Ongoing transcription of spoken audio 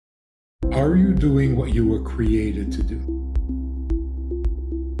Are you doing what you were created to do?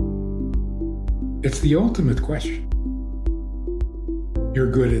 It's the ultimate question. You're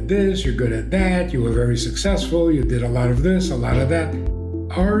good at this, you're good at that, you were very successful, you did a lot of this, a lot of that.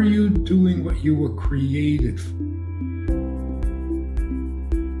 Are you doing what you were created for?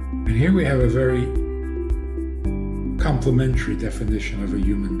 And here we have a very complimentary definition of a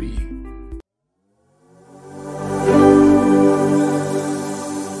human being.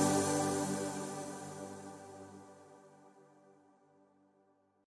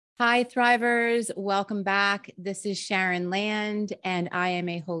 Hi, Thrivers. Welcome back. This is Sharon Land, and I am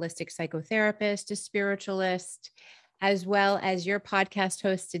a holistic psychotherapist, a spiritualist, as well as your podcast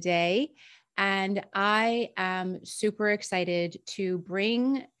host today. And I am super excited to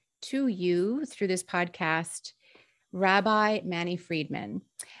bring to you through this podcast, Rabbi Manny Friedman.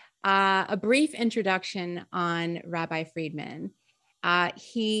 A brief introduction on Rabbi Friedman.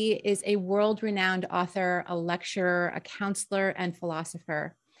 He is a world-renowned author, a lecturer, a counselor, and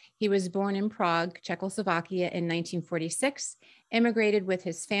philosopher. He was born in Prague, Czechoslovakia in 1946, immigrated with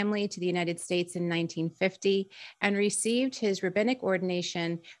his family to the United States in 1950, and received his rabbinic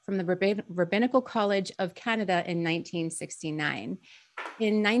ordination from the Rabbinical College of Canada in 1969.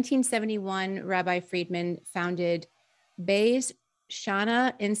 In 1971, Rabbi Friedman founded Beis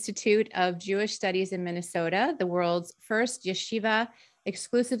Shana Institute of Jewish Studies in Minnesota, the world's first yeshiva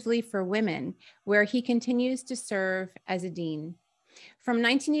exclusively for women, where he continues to serve as a dean. From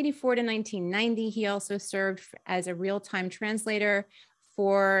 1984 to 1990, he also served as a real-time translator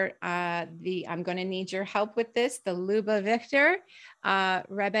for I'm going to need your help with this, the Luba Victor,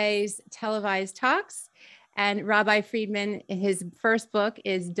 Rebbe's televised talks. And Rabbi Friedman, his first book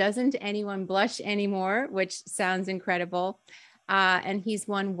is Doesn't Anyone Blush Anymore, which sounds incredible. And he's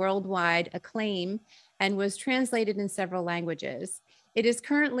won worldwide acclaim and was translated in several languages. It is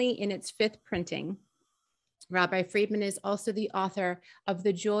currently in its 5th printing. Rabbi Friedman is also the author of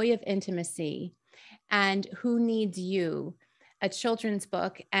The Joy of Intimacy and Who Needs You, a children's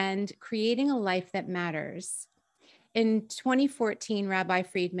book, and Creating a Life That Matters. In 2014, Rabbi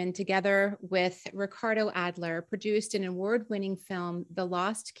Friedman, together with Ricardo Adler, produced an award-winning film, The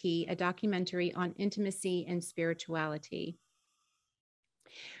Lost Key, a documentary on intimacy and spirituality.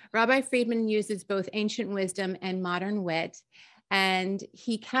 Rabbi Friedman uses both ancient wisdom and modern wit, and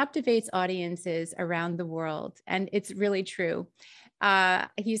he captivates audiences around the world. And it's really true.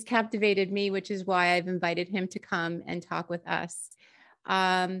 He's captivated me, which is why I've invited him to come and talk with us.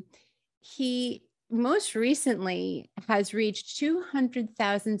 He most recently has reached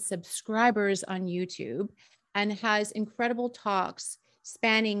 200,000 subscribers on YouTube and has incredible talks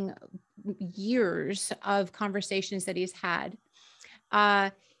spanning years of conversations that he's had.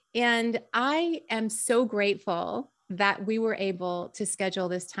 And I am so grateful that we were able to schedule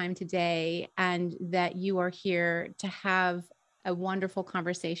this time today and that you are here to have a wonderful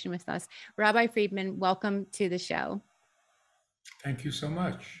conversation with us. Rabbi Friedman, welcome to the show. Thank you so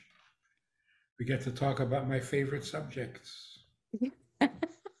much. We get to talk about my favorite subjects.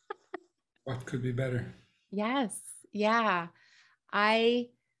 What could be better? Yes. Yeah. I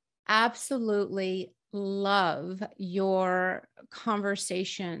absolutely love your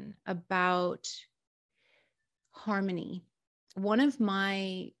conversation about harmony. One of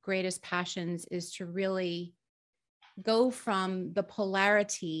my greatest passions is to really go from the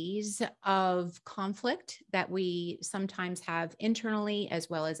polarities of conflict that we sometimes have internally as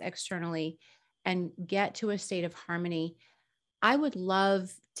well as externally and get to a state of harmony. I would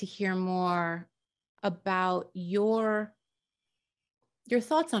love to hear more about your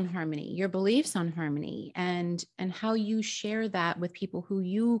thoughts on harmony, your beliefs on harmony, and how you share that with people who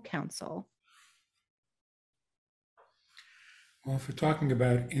you counsel. Well, if we're talking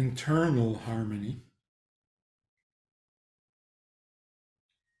about internal harmony,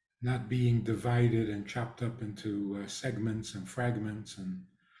 not being divided and chopped up into segments and fragments, and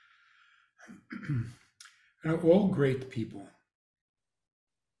all great people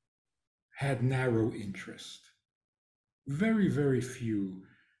had narrow interest. Very, very few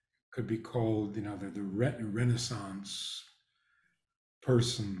could be called, the Renaissance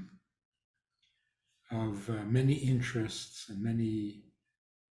person of many interests and many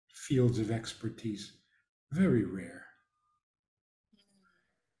fields of expertise. Very rare.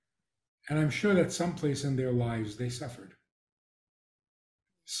 And I'm sure that someplace in their lives they suffered.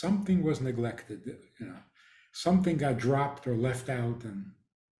 Something was neglected, something got dropped or left out.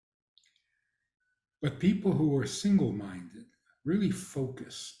 But people who were single-minded, really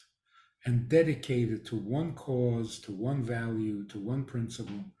focused and dedicated to one cause, to one value, to one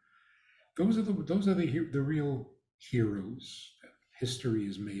principle, those are the real heroes that history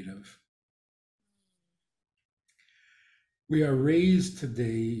is made of. We are raised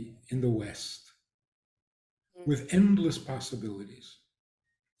today in the West with endless possibilities.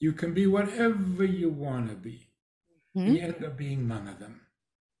 You can be whatever you want to be, and you end up being none of them.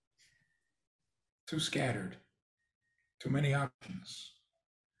 Too scattered, too many options.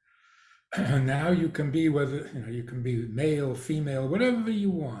 Now you can be you can be male, female, whatever you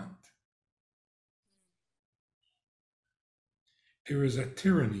want. There is a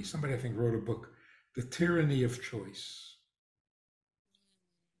tyranny. Somebody I think wrote a book, The Tyranny of Choice.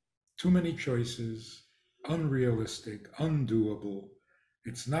 Too many choices, unrealistic, undoable.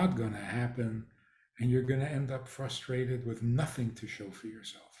 It's not going to happen, and you're going to end up frustrated with nothing to show for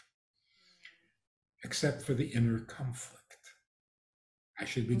yourself, except for the inner conflict. I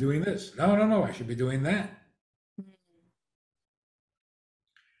should be doing this. No, I should be doing that.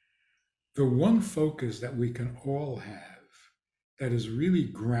 The one focus that we can all have that is really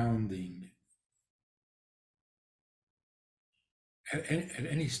grounding at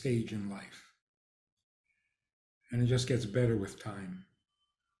any stage in life, and it just gets better with time.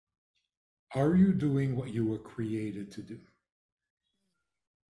 Are you doing what you were created to do?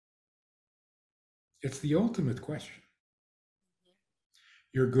 It's the ultimate question.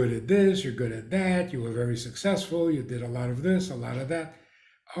 You're good at this, you're good at that, you were very successful, you did a lot of this, a lot of that.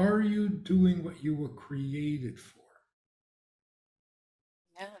 Are you doing what you were created for?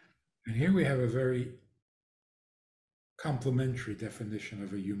 Yeah. And here we have a very complimentary definition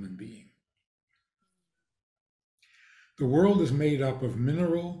of a human being. The world is made up of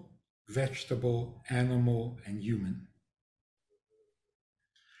mineral, vegetable, animal, and human.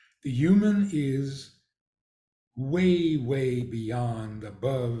 The human is way, way beyond,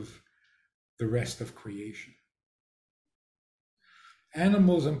 above the rest of creation.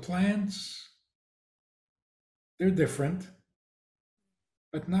 Animals and plants, they're different,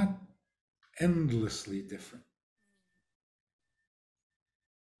 but not endlessly different,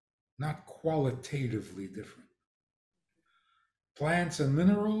 not qualitatively different. Plants and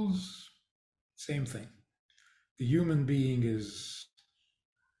minerals, same thing. The human being is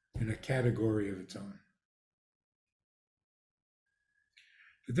in a category of its own.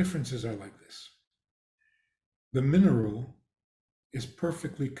 The differences are like this. The mineral is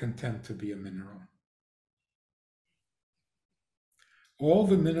perfectly content to be a mineral. All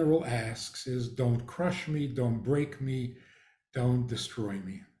the mineral asks is, don't crush me, don't break me, don't destroy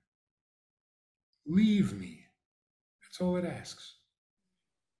me. Leave me. That's all it asks.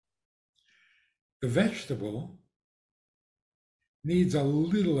 The vegetable needs a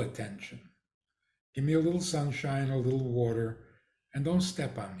little attention. Give me a little sunshine, a little water, and don't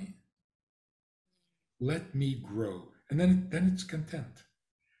step on me. Let me grow. And then it's content.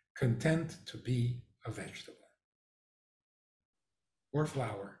 Content to be a vegetable or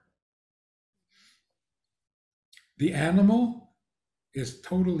flower. The animal is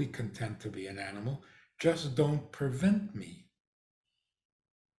totally content to be an animal. Just don't prevent me.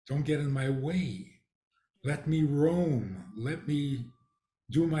 Don't get in my way. Let me roam. Let me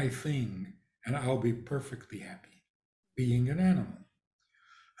do my thing, and I'll be perfectly happy being an animal.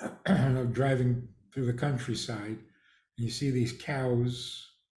 Driving through the countryside, and you see these cows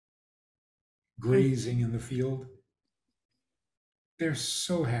grazing in the field. They're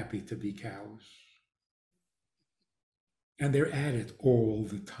so happy to be cows. And they're at it all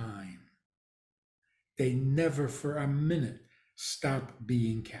the time. They never for a minute stop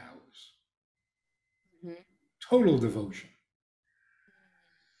being cows. Total devotion.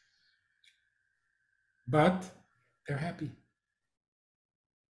 But they're happy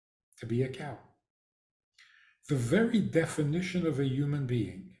to be a cow. The very definition of a human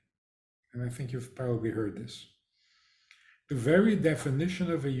being, and I think you've probably heard this, the very definition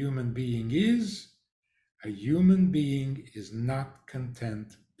of a human being is a human being is not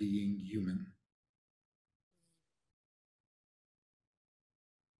content being human.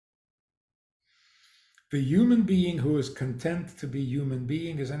 The human being who is content to be human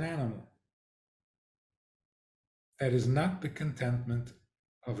being is an animal. That is not the contentment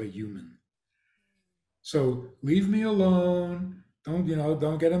of a human. So leave me alone. Don't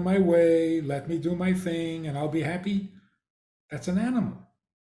get in my way. Let me do my thing and I'll be happy. That's an animal.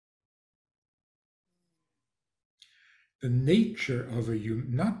 The nature of a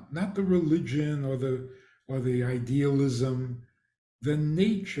human, not the religion or the idealism, the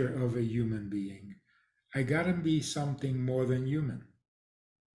nature of a human being. I gotta be something more than human.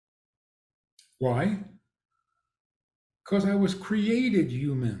 Why? Because I was created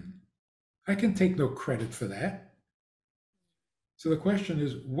human. I can take no credit for that. So the question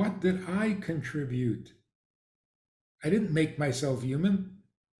is, what did I contribute? I didn't make myself human.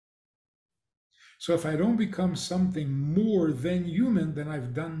 So if I don't become something more than human, then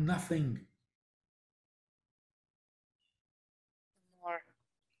I've done nothing. More.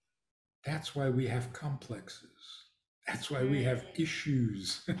 That's why we have complexes. That's why we have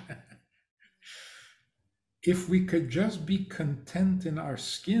issues. If we could just be content in our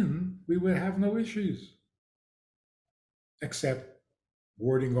skin, we would have no issues, except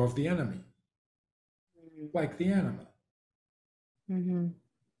warding off the enemy, like the animal. Mm-hmm.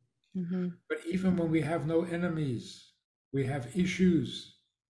 Mm-hmm. But even when we have no enemies, we have issues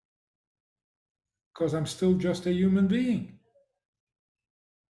because I'm still just a human being.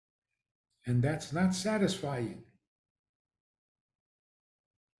 And that's not satisfying.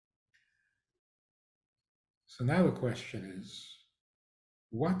 So now the question is,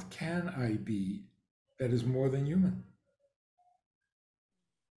 what can I be that is more than human?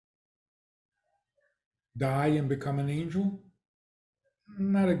 Die and become an angel?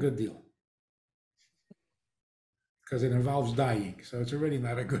 Not a good deal. Because it involves dying. So it's already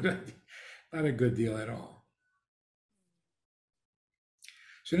not a good idea, not a good deal at all.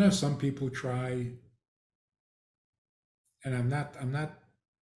 So some people try, and I'm not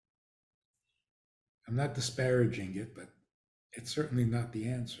disparaging it, but it's certainly not the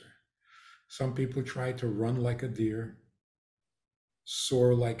answer. Some people try to run like a deer,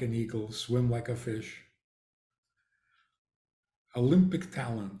 soar like an eagle, swim like a fish. Olympic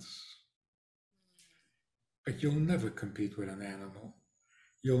talents. But you'll never compete with an animal.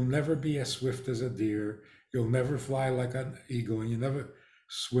 You'll never be as swift as a deer. You'll never fly like an eagle, and you never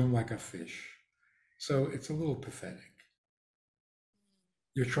swim like a fish. So it's a little pathetic.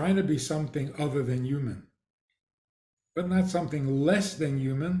 You're trying to be something other than human, but not something less than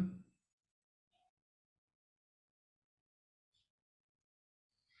human.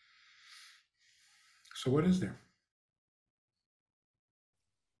 So what is there?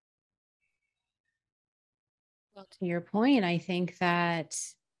 Well, to your point, I think that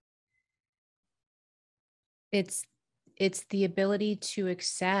it's the ability to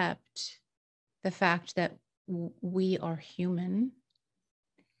accept the fact that we are human,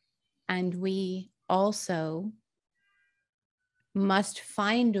 and we also must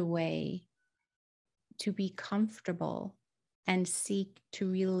find a way to be comfortable and seek to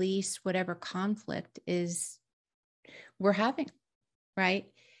release whatever conflict is we're having, right?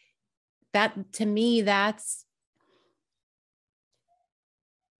 That, to me, that's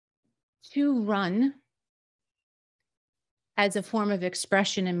to run as a form of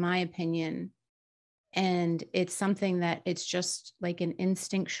expression, in my opinion. And it's something that it's just like an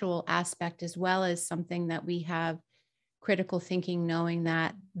instinctual aspect, as well as something that we have critical thinking, knowing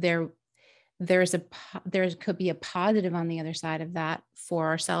that there could be a positive on the other side of that for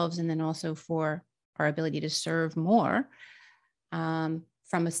ourselves, and then also for our ability to serve more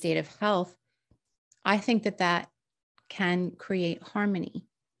from a state of health. I think that can create harmony.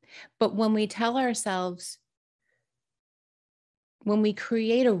 But when we tell ourselves, when we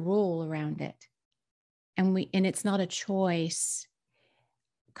create a rule around it, and it's not a choice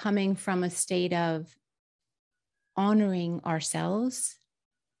coming from a state of honoring ourselves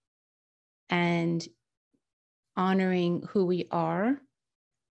and honoring who we are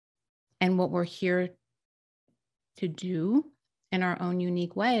and what we're here to do in our own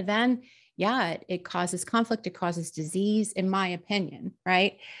unique way, then yeah, it causes conflict, it causes disease, in my opinion,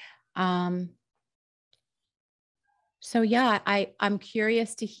 right? So yeah, I'm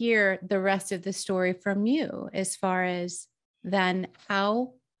curious to hear the rest of the story from you, as far as then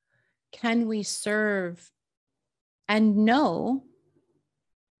how can we serve and know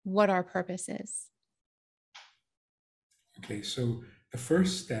what our purpose is? Okay, so the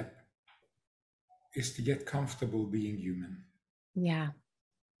first step is to get comfortable being human. Yeah.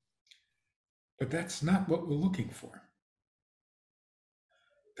 But that's not what we're looking for.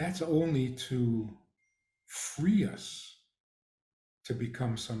 That's only to free us to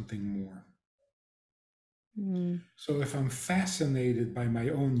become something more. So if I'm fascinated by my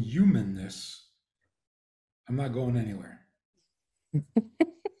own humanness, I'm not going anywhere.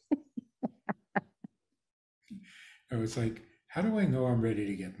 It's like, how do I know I'm ready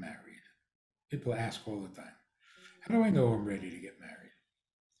to get married? People ask all the time, how do I know I'm ready to get married?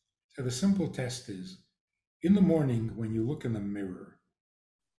 So the simple test is, in the morning when you look in the mirror,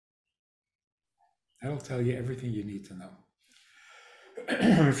 that'll tell you everything you need to know.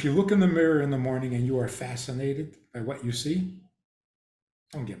 If you look in the mirror in the morning and you are fascinated by what you see,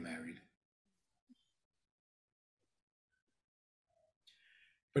 don't get married.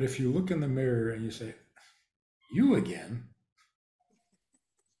 But if you look in the mirror and you say, you again?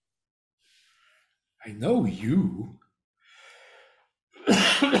 I know you.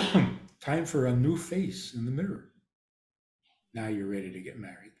 Time for a new face in the mirror. Now you're ready to get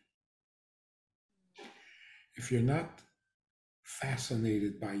married. If you're not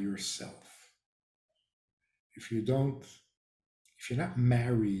fascinated by yourself, if you don't, if you're not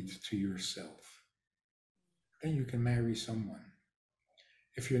married to yourself, then you can marry someone.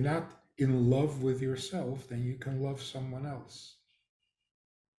 If you're not in love with yourself, then you can love someone else.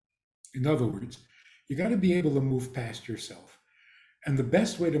 In other words, you got to be able to move past yourself. And the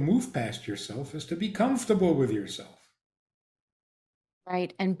best way to move past yourself is to be comfortable with yourself.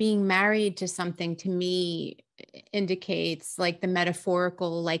 Right. And being married to something to me indicates like the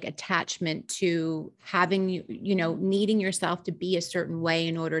metaphorical like attachment to having you know, needing yourself to be a certain way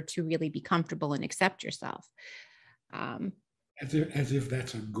in order to really be comfortable and accept yourself. As if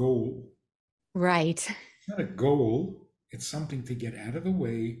that's a goal. Right. It's not a goal, it's something to get out of the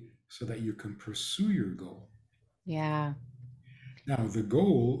way so that you can pursue your goal. Yeah. Now, the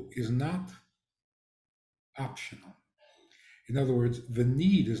goal is not optional. In other words, the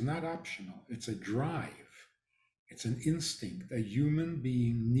need is not optional, it's a drive. It's an instinct. A human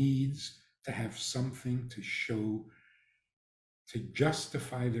being needs to have something to show, to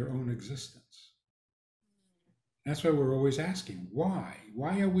justify their own existence. That's why we're always asking, why?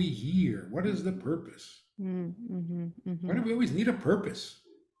 Why are we here? What is the purpose? Why do we always need a purpose?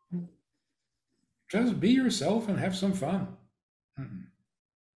 Just be yourself and have some fun.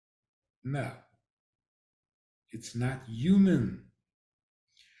 No, it's not human.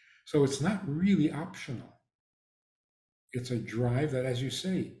 So it's not really optional. It's a drive that, as you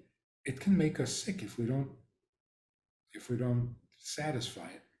say, it can make us sick if we don't satisfy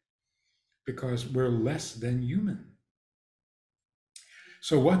it, because we're less than human.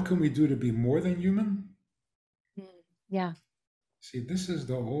 So what can we do to be more than human? Yeah. See, this is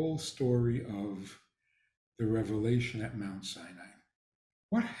the whole story of the revelation at Mount Sinai.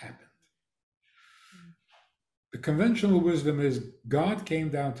 What happened? The conventional wisdom is God came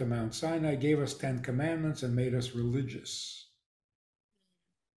down to Mount Sinai, gave us 10 commandments, and made us religious.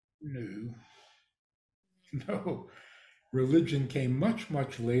 No. No. Religion came much,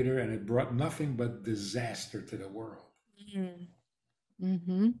 much later, and it brought nothing but disaster to the world.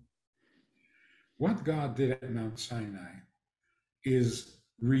 What God did at Mount Sinai is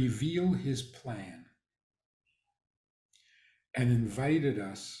reveal his plan and invited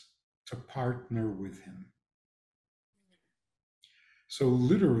us to partner with him. So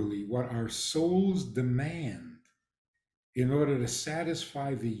literally, what our souls demand in order to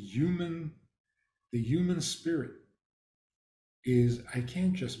satisfy the human spirit is, I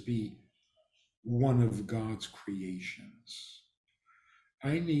can't just be one of God's creations.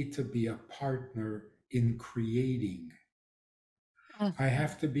 I need to be a partner in creating. I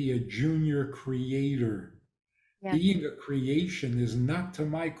have to be a junior creator. Yeah. Being a creation is not to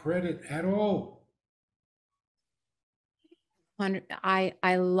my credit at all.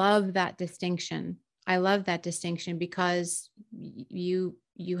 I love that distinction. I love that distinction because you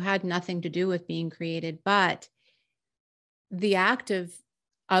had nothing to do with being created, but the act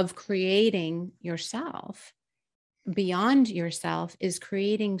of creating yourself beyond yourself is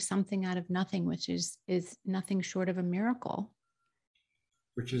creating something out of nothing, which is nothing short of a miracle.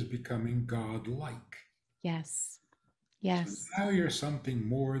 Which is becoming God-like. Yes. Yes. So now you're something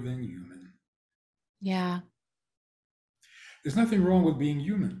more than human. Yeah. There's nothing wrong with being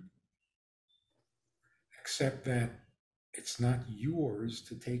human, except that it's not yours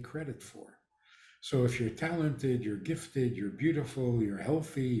to take credit for. So if you're talented, you're gifted, you're beautiful, you're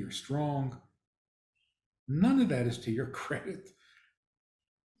healthy, you're strong, none of that is to your credit.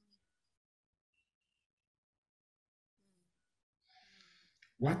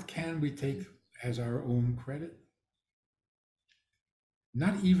 What can we take as our own credit?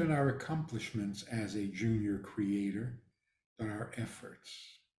 Not even our accomplishments as a junior creator, but our efforts.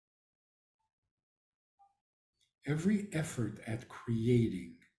 Every effort at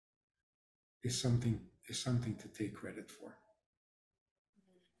creating is something to take credit for.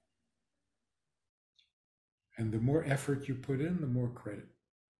 And the more effort you put in, the more credit.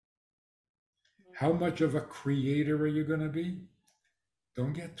 How much of a creator are you going to be?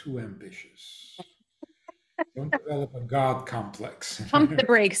 Don't get too ambitious. Don't develop a God complex. Pump the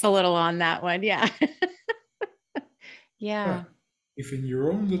brakes a little on that one. Yeah. Yeah. But if in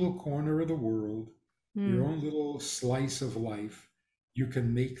your own little corner of the world, your own little slice of life, you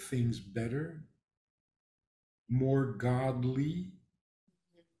can make things better, more godly,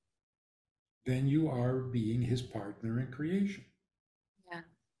 then you are being his partner in creation. Yeah.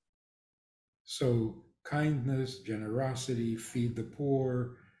 So kindness, generosity, feed the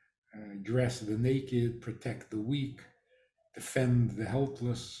poor, dress the naked, protect the weak, defend the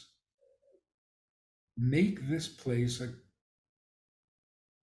helpless. make this place a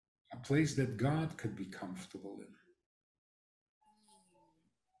place that God could be comfortable in.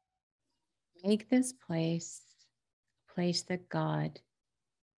 Make this place a place that God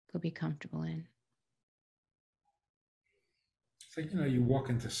could be comfortable in. It's like, you walk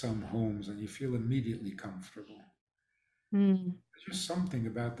into some homes and you feel immediately comfortable. Mm. There's just something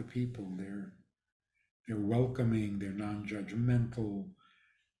about the people. They're welcoming, they're non-judgmental,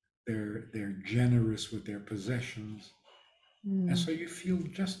 they're generous with their possessions. And so you feel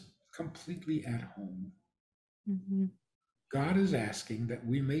just completely at home. Mm-hmm. God is asking that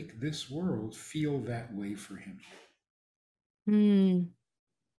we make this world feel that way for him. Mm.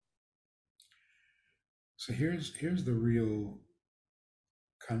 So here's the real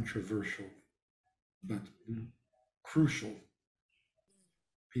controversial but crucial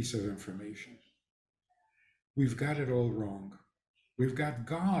piece of information. We've got it all wrong. We've got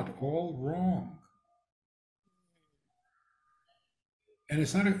God all wrong. And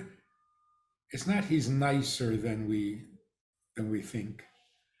it's not he's nicer than we think.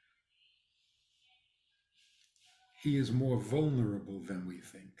 He is more vulnerable than we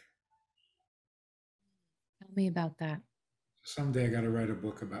think. Tell me about that. Someday I got to write a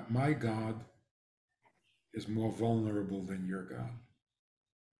book about my God is more vulnerable than your God.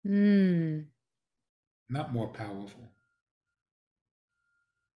 Mm. Not more powerful,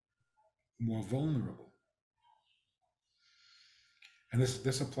 more vulnerable. And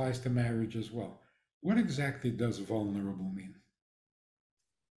this applies to marriage as well. What exactly does vulnerable mean?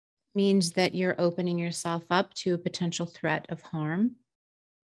 Means that you're opening yourself up to a potential threat of harm.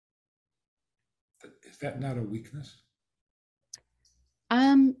 Is that not a weakness?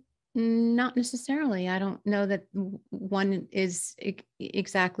 Not necessarily. I don't know that one is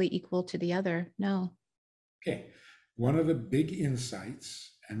exactly equal to the other. No. Okay. One of the big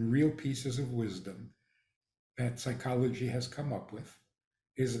insights and real pieces of wisdom that psychology has come up with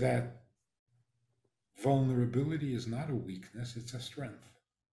is that vulnerability is not a weakness, it's a strength.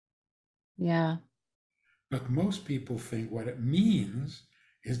 Yeah. But most people think what it means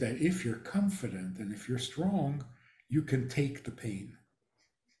is that if you're confident and if you're strong, you can take the pain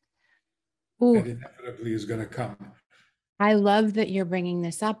Ooh. that inevitably is going to come. I love that you're bringing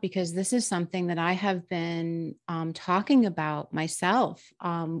this up because this is something that I have been talking about myself,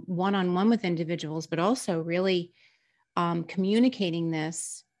 one-on-one with individuals, but also really communicating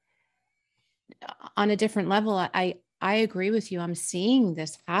this on a different level. I agree with you. I'm seeing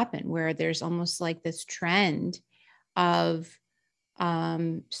this happen where there's almost like this trend of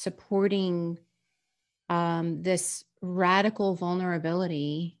supporting this radical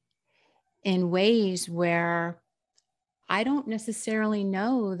vulnerability in ways where I don't necessarily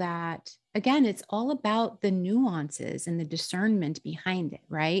know that. Again, it's all about the nuances and the discernment behind it,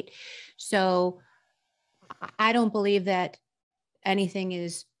 right? So I don't believe that anything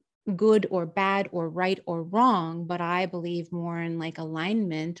is good or bad or right or wrong, but I believe more in like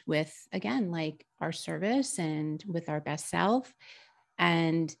alignment with, again, like our service and with our best self.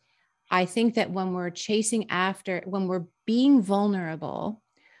 And I think that when we're chasing after, when we're being vulnerable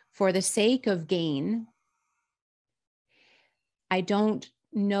for the sake of gain, I don't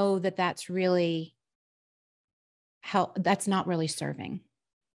know that that's really how, that's not really serving.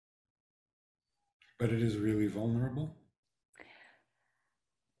 But it is really vulnerable.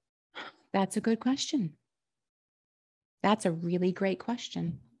 That's a good question. That's a really great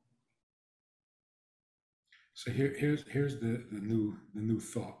question. So here's the new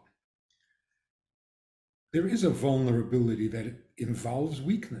thought. There is a vulnerability that involves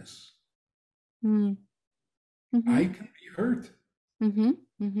weakness. Mm-hmm. I can be hurt. Mm-hmm.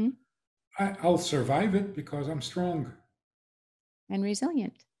 Mm-hmm. I'll survive it because I'm strong. And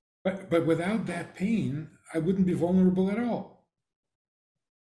resilient. But without that pain, I wouldn't be vulnerable at all.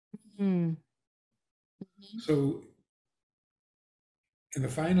 Mm-hmm. So in the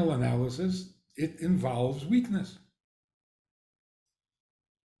final analysis, it involves weakness.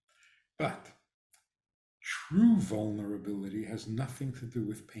 But true vulnerability has nothing to do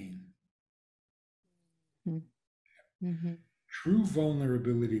with pain. Mm-hmm. True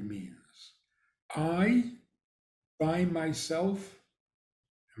vulnerability means I, by myself,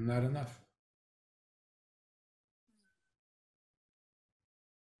 am not enough.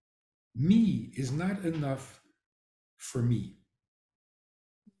 Me is not enough for me,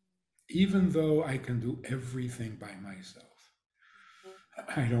 even though I can do everything by myself.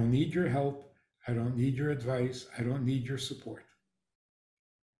 I don't need your help. I don't need your advice. I don't need your support.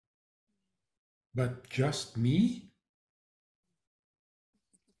 But just me?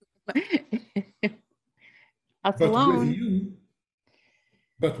 Us But with alone. you,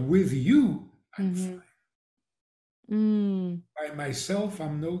 but with you, I'm Mm-hmm. fine. Mm. By myself,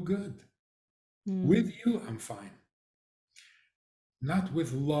 I'm no good. Mm. With you, I'm fine. Not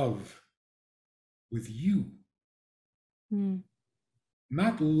with love, with you. Mm.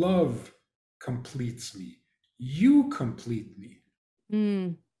 Not love completes me. You complete me.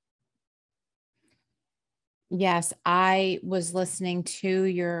 Mm. Yes, I was listening to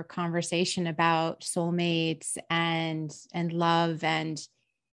your conversation about soulmates and love, and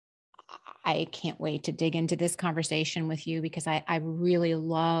I can't wait to dig into this conversation with you because I really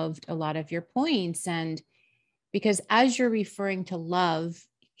loved a lot of your points. And because as you're referring to love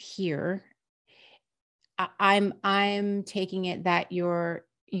here, I'm taking it that you're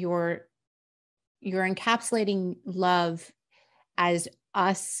encapsulating love as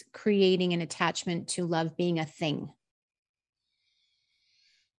us creating an attachment to love being a thing.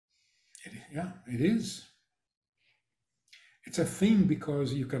 Yeah, it is. It's a thing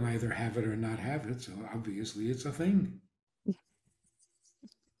because you can either have it or not have it. So obviously, it's a thing.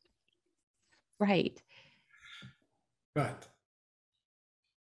 Right. But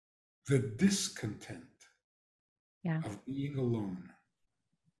the discontent Yeah. of being alone,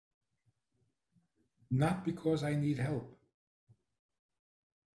 not because I need help.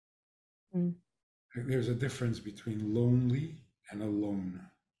 Mm. There's a difference between lonely and alone.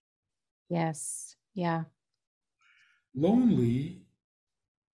 Yes. Yeah. Lonely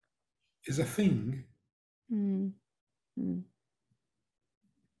is a thing, Mm. Mm.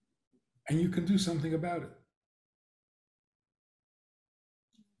 and you can do something about it.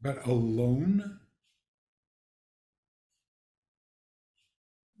 But alone,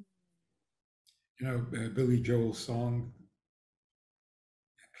 Billy Joel's song,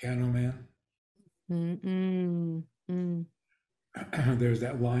 Piano Man, Mm. Mm. Mm. there's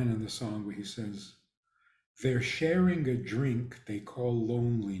that line in the song where he says, they're sharing a drink they call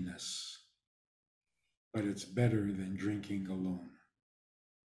loneliness, but it's better than drinking alone.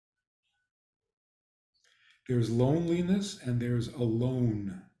 There's loneliness and there's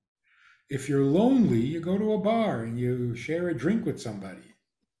alone. If you're lonely, you go to a bar and you share a drink with somebody,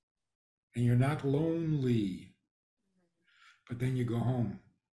 and you're not lonely. But then you go home,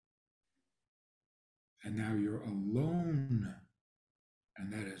 and now you're alone.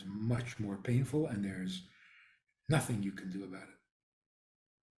 And that is much more painful, and there's nothing you can do about it.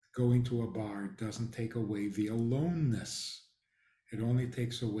 Going to a bar doesn't take away the aloneness, it only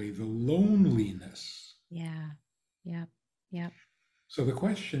takes away the loneliness. Yeah. Yep. Yep. So the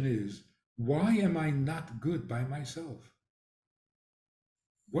question is, why am I not good by myself?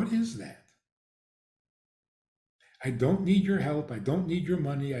 What is that? I don't need your help. I don't need your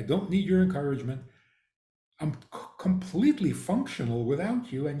money. I don't need your encouragement. I'm completely functional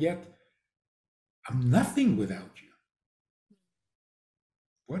without you, and yet I'm nothing without you.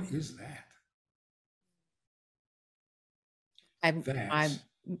 What is that? I'm That's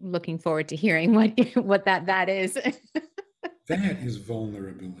looking forward to hearing what that is. that is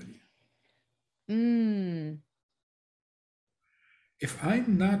vulnerability. Mm. If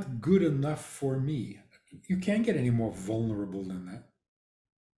I'm not good enough for me, you can't get any more vulnerable than that.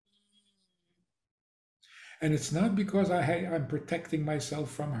 And it's not because I'm protecting myself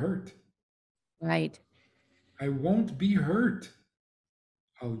from hurt. Right. I won't be hurt.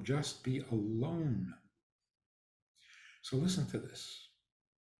 I'll just be alone. So listen to this.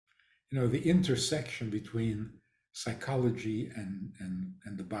 The intersection between psychology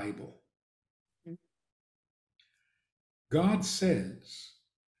and the Bible. God says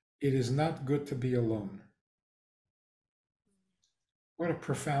it is not good to be alone. What a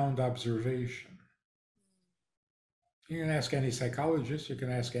profound observation. You can ask any psychologist, you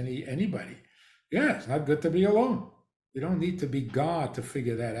can ask anybody. Yeah, it's not good to be alone. You don't need to be God to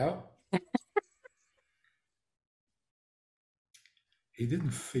figure that out. He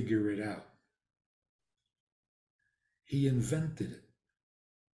didn't figure it out. He invented it.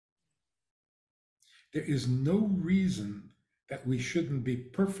 There is no reason that we shouldn't be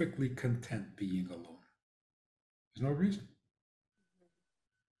perfectly content being alone. There's no reason.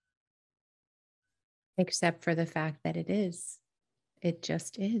 Except for the fact that it is. It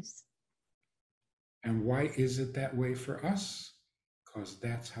just is. And why is it that way for us? Because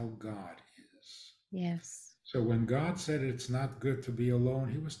that's how God is. Yes. So when God said it's not good to be alone,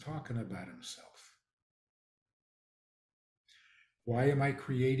 he was talking about himself. Why am I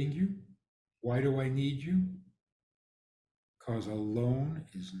creating you? Why do I need you? Because alone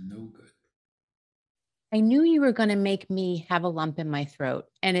is no good. I knew you were going to make me have a lump in my throat,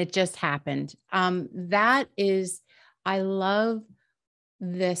 and it just happened. That is, I love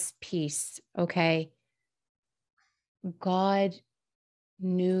this piece. Okay. God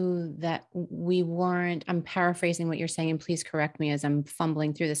knew that we weren't, I'm paraphrasing what you're saying, and please correct me as I'm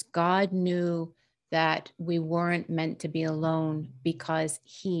fumbling through this. God knew that we weren't meant to be alone because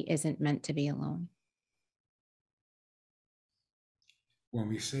he isn't meant to be alone. When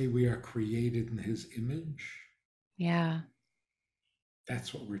we say we are created in his image, Yeah.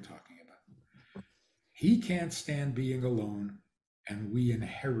 that's what we're talking about. He can't stand being alone, and we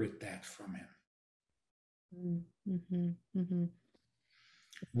inherit that from him. Mm-hmm, mm-hmm.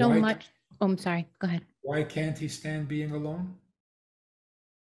 So Why, much. Oh, I'm sorry. Go ahead. why can't he stand being alone?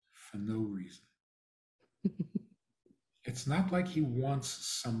 For no reason. It's not like he wants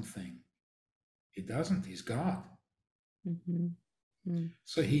something. He doesn't. He's God. Mm-hmm. Mm-hmm.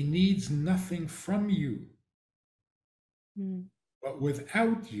 So he needs nothing from you. But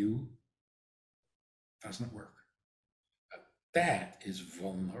without you, it doesn't work. That is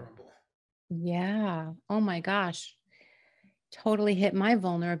vulnerable. Yeah. Oh my gosh. Totally hit my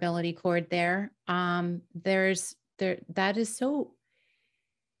vulnerability chord there. That is so,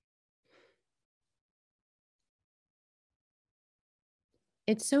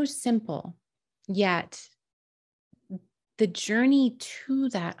 it's so simple, yet the journey to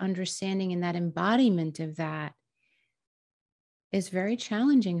that understanding and that embodiment of that is very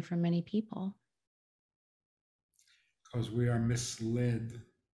challenging for many people. Because we are misled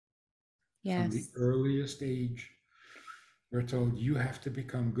from the Yes. earliest age. We're told you have to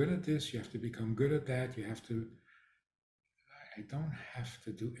become good at this, you have to become good at that, you have to. I don't have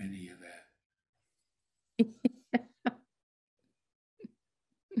to do any of that.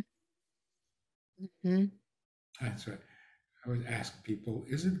 Mm-hmm. That's right. I would ask people,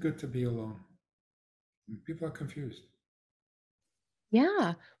 is it good to be alone? And people are confused.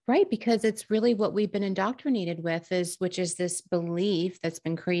 Yeah, right. Because it's really what we've been indoctrinated with which is this belief that's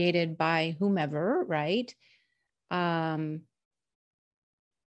been created by whomever, right? Um,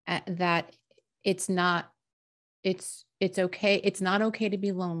 that it's not, it's okay. It's not okay to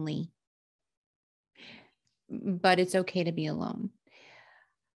be lonely, but it's okay to be alone.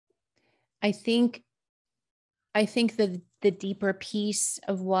 I think, I think the deeper piece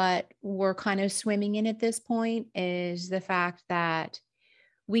of what we're kind of swimming in at this point is the fact that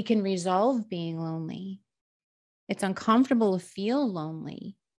we can resolve being lonely. It's uncomfortable to feel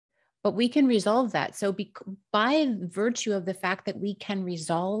lonely, but we can resolve that. So, by virtue of the fact that we can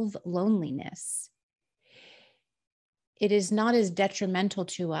resolve loneliness, it is not as detrimental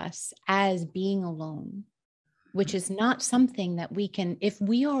to us as being alone, which is not something that we can, if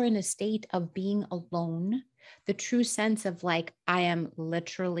we are in a state of being alone, the true sense of like, I am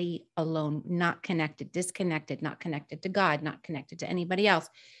literally alone, not connected, disconnected, not connected to God, not connected to anybody else,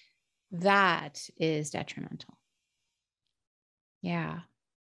 that is detrimental. Yeah.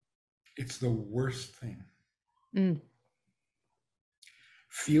 It's the worst thing. Mm.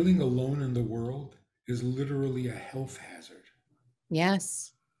 Feeling alone in the world is literally a health hazard.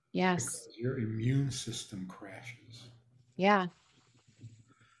 Yes. Yes. Because your immune system crashes. Yeah.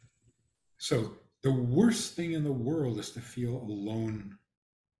 So the worst thing in the world is to feel alone.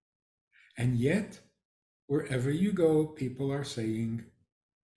 And yet, wherever you go, people are saying,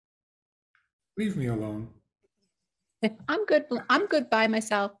 leave me alone. I'm good. I'm good by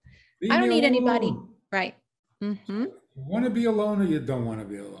myself. Leave I me don't need anybody. alone. Right. Mm-hmm. So you want to be alone or you don't want to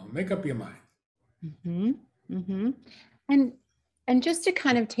be alone? Make up your mind. Mm-hmm. Mm-hmm. And and just to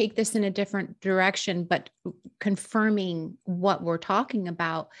kind of take this in a different direction, but confirming what we're talking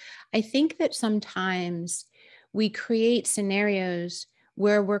about, I think that sometimes we create scenarios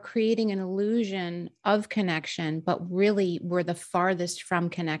where we're creating an illusion of connection, but really we're the farthest from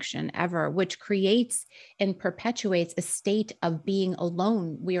connection ever, which creates and perpetuates a state of being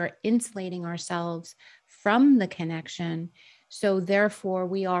alone. We are insulating ourselves from the connection. So therefore,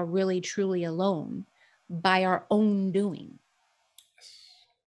 we are really truly alone by our own doing.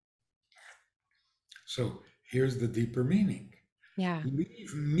 So here's the deeper meaning. Yeah.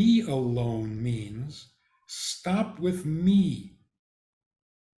 Leave me alone means stop with me.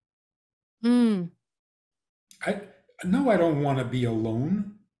 Mm. I no, I don't want to be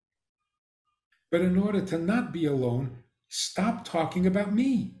alone. But in order to not be alone, stop talking about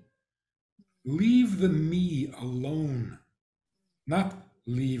me. Leave the me alone, not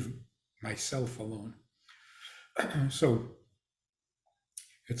leave myself alone. So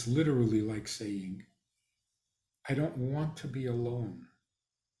it's literally like saying, I don't want to be alone.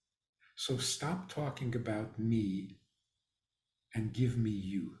 So stop talking about me and give me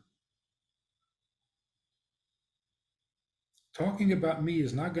you. Talking about me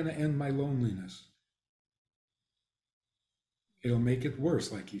is not going to end my loneliness. It'll make it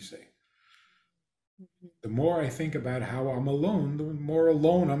worse, like you say. The more I think about how I'm alone, the more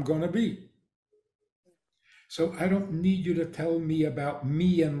alone I'm going to be. So I don't need you to tell me about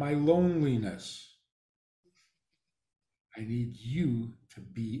me and my loneliness. I need you to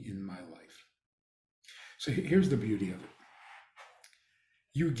be in my life. So here's the beauty of it.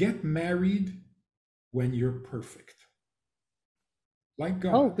 You get married when you're perfect, like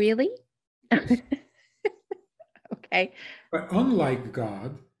Oh, God. really? Yes. Okay. But unlike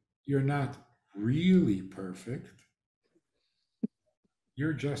God, you're not really perfect.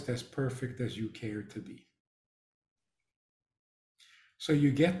 You're just as perfect as you care to be. So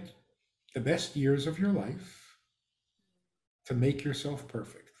you get the best years of your life to make yourself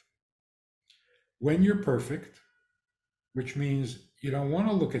perfect. When you're perfect, which means you don't want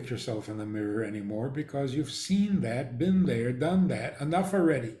to look at yourself in the mirror anymore because you've seen that, been there, done that, enough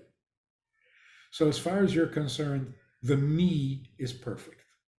already. So, as far as you're concerned, the me is perfect.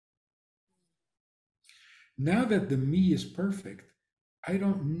 Now that the me is perfect, I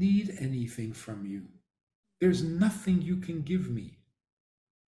don't need anything from you. There's nothing you can give me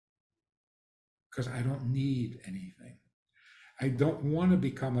because I don't need anything. I don't want to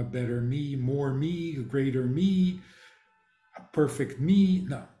become a better me, more me, a greater me, a perfect me.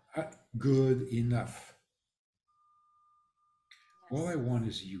 No, good enough. All I Yes. want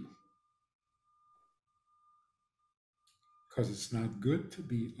is you because it's not good to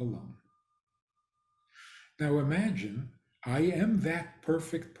be alone. Now imagine I am that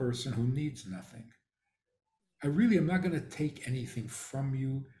perfect person who needs nothing. I really am not going to take anything from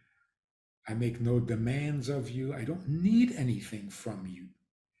you. I make no demands of you. I don't need anything from you.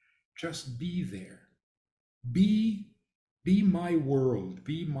 Just be there. Be be my world,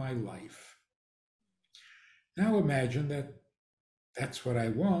 be my life. Now imagine that that's what I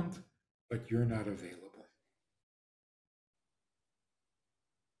want, but you're not available.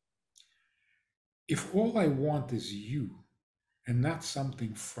 If all I want is you and not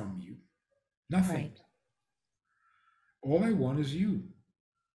something from you, nothing. Right. All I want is you.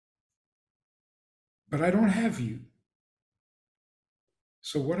 But I don't have you.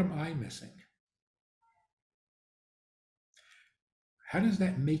 So what am I missing? How does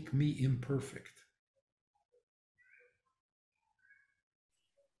that make me imperfect?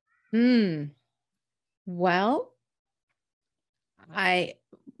 Hmm. Well, I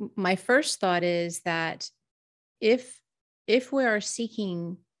my first thought is that if if we are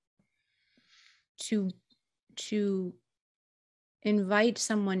seeking to to invite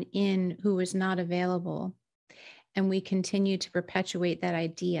someone in who is not available and we continue to perpetuate that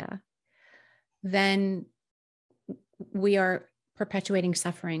idea, then we are perpetuating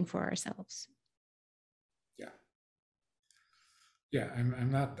suffering for ourselves. Yeah. Yeah,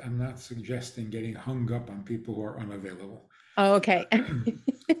 I'm not suggesting getting hung up on people who are unavailable. Oh, okay.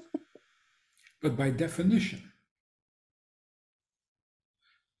 But by definition,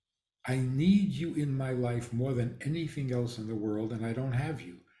 I need you in my life more than anything else in the world, and I don't have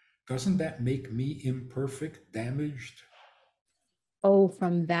you. Doesn't that make me imperfect, damaged? Oh,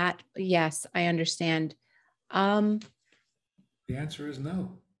 from that, yes, I understand. Um, The answer is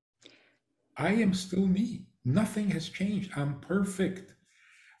no. I am still me. Nothing has changed. I'm perfect.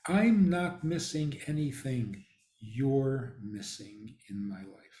 I'm not missing anything. You're missing in my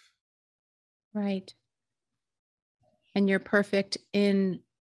life. right. And you're perfect in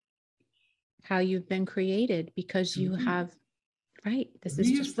how you've been created because To you me, have, right. the This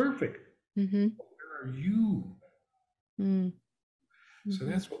is me is just, perfect. mm-hmm, Where are you? mm, So mm-hmm,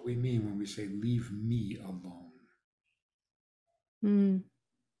 that's what we mean when we say, leave me alone. mm,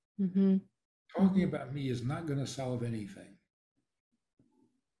 mm-hmm, Talking mm-hmm, about me is not going to solve anything.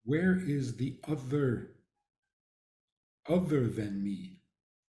 Where is the other than me?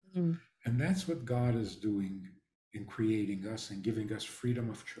 mm, And that's what God is doing in creating us and giving us freedom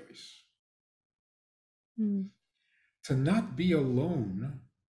of choice. mm, To not be alone,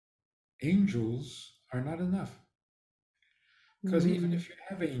 angels are not enough. Because even mm. if you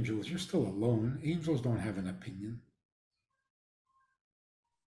have angels, you're still alone. Angels don't have an opinion,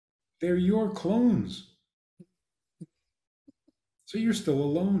 they're your clones. So you're still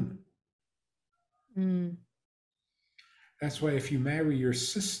alone. Mm, That's why if you marry your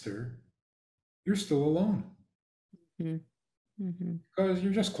sister, you're still alone mm, mhm, because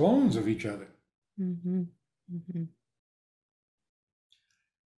you're just clones of each other. mhm, mhm,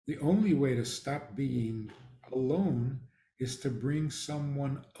 The only way to stop being alone is to bring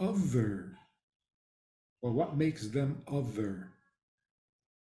someone other. Well, what makes them other?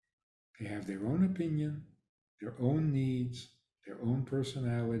 They have their own opinion, their own needs, their own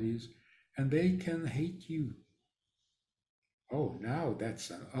personalities, and they can hate you. Oh, now that's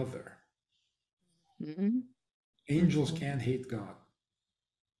an other. Mm-hmm. Angels can't hate God.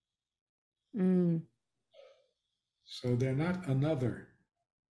 Mm. So they're not another.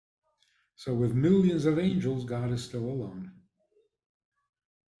 So with millions of angels, God is still alone.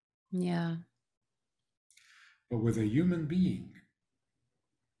 Yeah. But with a human being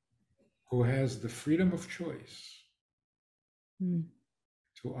who has the freedom of choice Mm.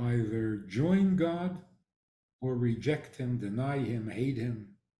 to either join God or reject him, deny him, hate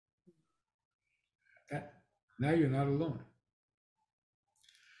him, that now you're not alone.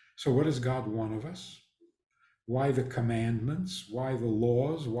 So what does God want of us? Why the commandments? Why the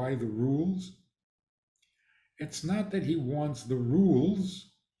laws? Why the rules? It's not that he wants the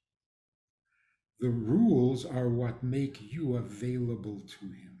rules. The rules are what make you available to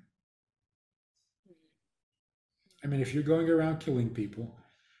him. I mean, if you're going around killing people,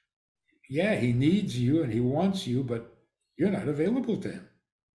 yeah, he needs you and he wants you, but you're not available to him.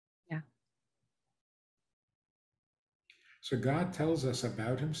 Yeah. So God tells us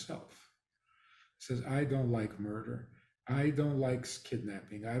about himself. He says, I don't like murder. I don't like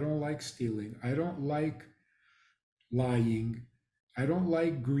kidnapping. I don't like stealing. I don't like lying. I don't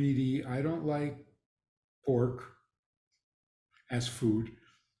like greedy. I don't like pork as food.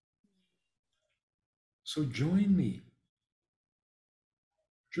 So join me.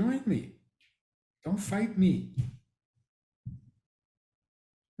 Join me. Don't fight me.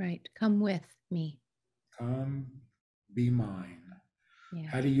 Right. Come with me. Come be mine. Yeah.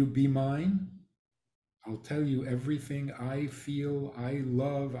 How do you be mine? I'll tell you everything I feel, I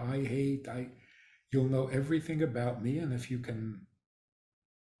love, I hate. You'll know everything about me, and if you can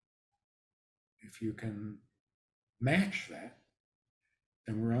match that,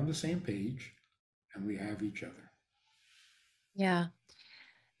 then we're on the same page and we have each other. Yeah.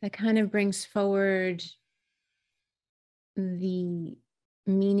 That kind of brings forward the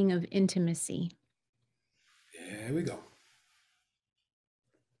meaning of intimacy. There we go.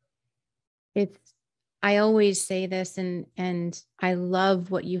 I always say this, and I love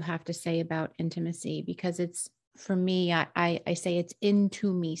what you have to say about intimacy, because it's, for me, I say it's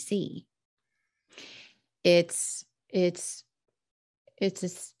into me see. It's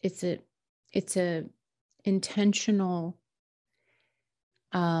a intentional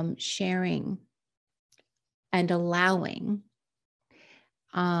sharing and allowing,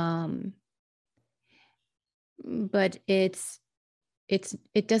 but it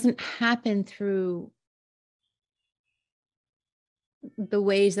doesn't happen through the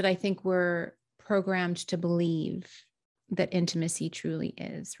ways that I think we're programmed to believe that intimacy truly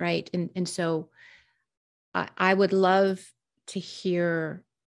is, right? And so I would love to hear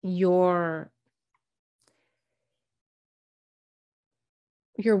your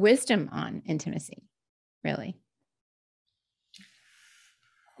wisdom on intimacy, really.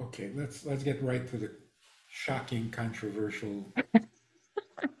 Okay, let's get right to the shocking, controversial.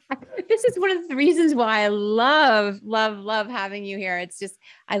 This is one of the reasons why I love having you here. It's just,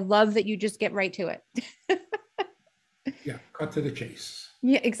 I love that you just get right to it. Yeah, cut to the chase.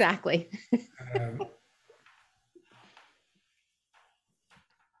 Yeah, exactly.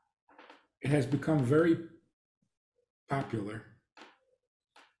 It has become very popular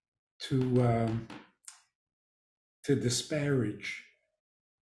to disparage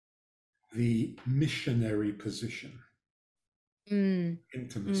the missionary position,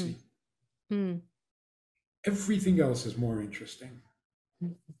 intimacy. Everything else is more interesting.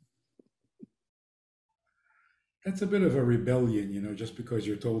 That's a bit of a rebellion, just because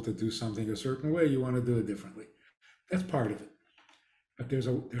you're told to do something a certain way, you want to do it differently. That's part of it. But there's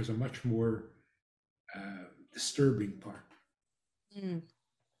a much more disturbing part.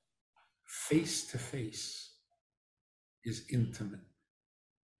 Face to face is intimate.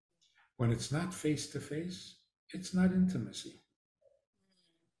 When it's not face to face, it's not intimacy.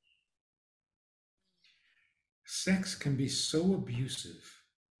 Sex can be so abusive.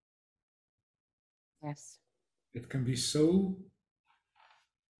 Yes. It can be so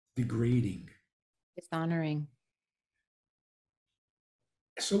degrading. Dishonoring.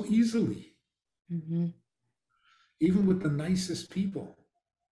 So easily. Mm-hmm. Even with the nicest people.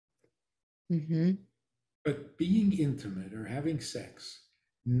 Mm-hmm. But being intimate or having sex,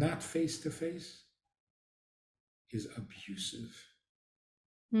 not face to face, is abusive.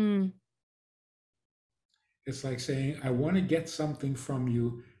 It's like saying, I want to get something from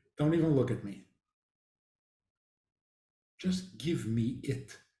you. Don't even look at me. Just give me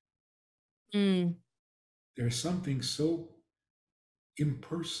it. There's something so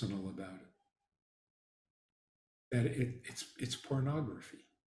impersonal about it that it's pornography.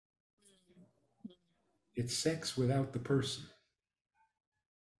 It's sex without the person.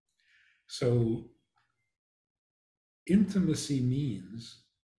 So Intimacy means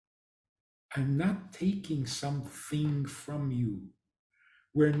I'm not taking something from you.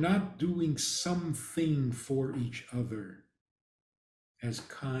 We're not doing something for each other, as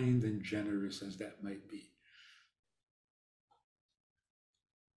kind and generous as that might be.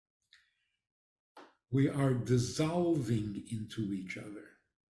 We are dissolving into each other.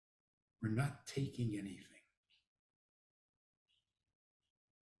 We're not taking anything.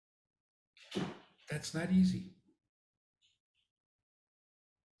 That's not easy.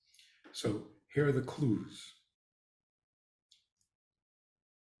 So here are the clues.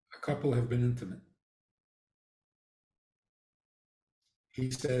 A couple have been intimate.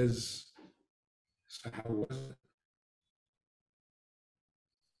 He says, so how was it?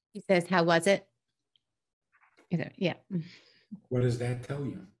 He says, how was it? Yeah. What does that tell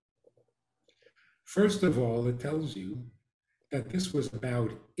you? First of all, it tells you that this was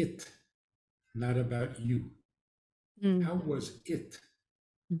about it, not about you. Mm. How was it?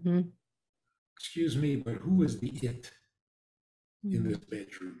 Mm-hmm. Excuse me, but who was the it in this Mm-hmm.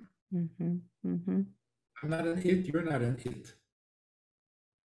 bedroom? Mm-hmm. Mm-hmm. I'm not an it, you're not an it.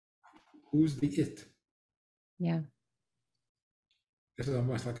 Who's the it? Yeah. This is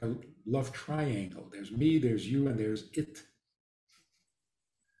almost like a love triangle. There's me, there's you, and there's it.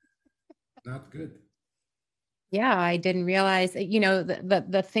 Not good. Yeah, I didn't realize,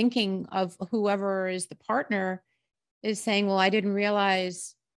 the thinking of whoever is the partner is saying, well, I didn't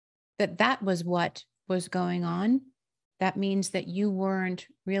realize that that was what was going on. That means that you weren't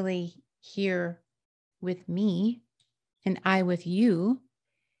really here with me and I with you.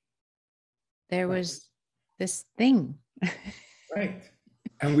 There Right. was this thing. Right.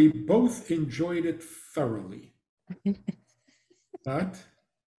 And we both enjoyed it thoroughly. But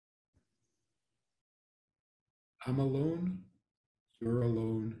I'm alone, you're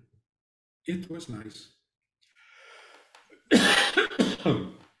alone. It was nice.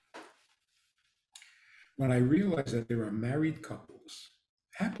 When I realized that there are married couples,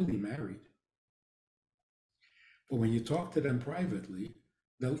 happily married, but when you talk to them privately,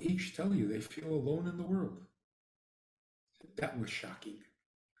 they'll each tell you they feel alone in the world. That was shocking.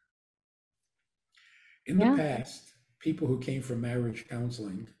 In the Yeah. past, people who came from marriage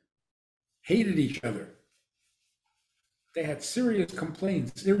counseling hated each other. They had serious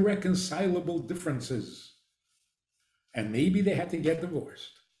complaints, irreconcilable differences, and maybe they had to get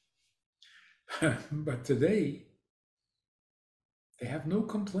divorced. But today, they have no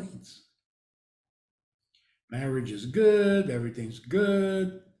complaints. Marriage is good, everything's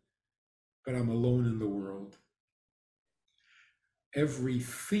good, but I'm alone in the world.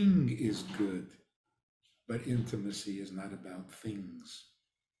 Everything is good, but intimacy is not about things.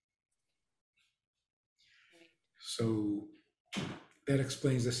 So that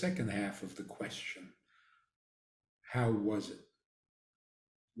explains the second half of the question. How was it?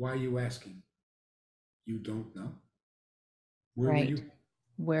 Why are you asking? You don't know? Where were Right. you?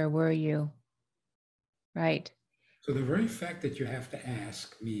 Where were you? Right. So the very fact that you have to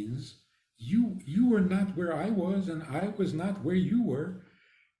ask means you were not where I was and I was not where you were.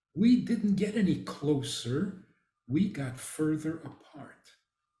 We didn't get any closer. We got further apart.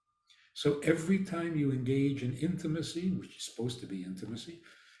 So every time you engage in intimacy, which is supposed to be intimacy,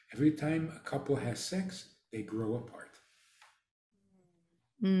 every time a couple has sex, they grow apart.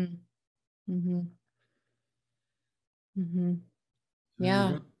 Mm. Mm-hmm. Mm-hmm. And you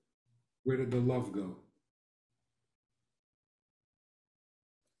Yeah. wonder, where did the love go?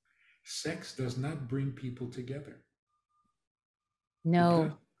 Sex does not bring people together. Because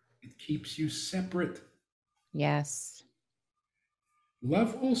No. it keeps you separate. Yes.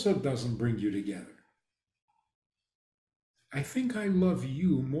 Love also doesn't bring you together. I think I love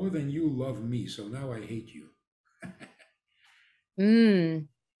you more than you love me, so now I hate you. Mm.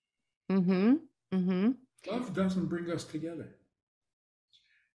 Mm-hmm. Mm-hmm. Love doesn't bring us together.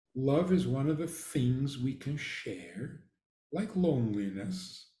 Love is one of the things we can share, like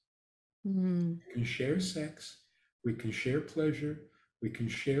loneliness. Mm. We can share sex, we can share pleasure, we can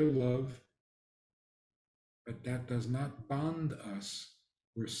share love, but that does not bond us.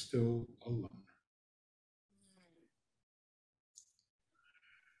 We're still alone.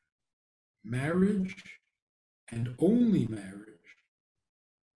 Marriage, and only marriage,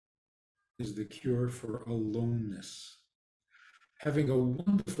 is the cure for aloneness. Having a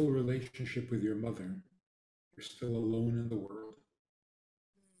wonderful relationship with your mother, you're still alone in the world.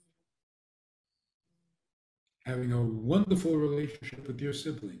 Having a wonderful relationship with your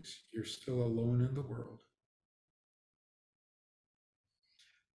siblings, you're still alone in the world.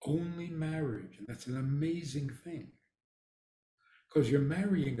 Only marriage, and that's an amazing thing, because you're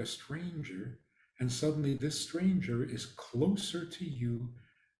marrying a stranger, And suddenly this stranger is closer to you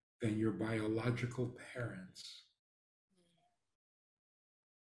than your biological parents.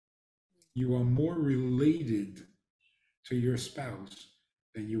 You are more related to your spouse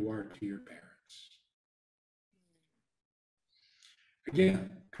than you are to your parents.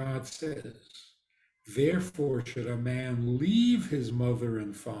 Again, God says, therefore should a man leave his mother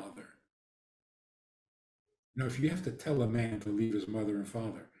and father. Now, if you have to tell a man to leave his mother and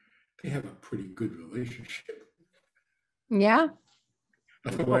father, they have a pretty good relationship. Yeah.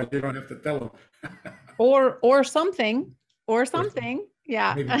 Otherwise, you don't have to tell them. Or something.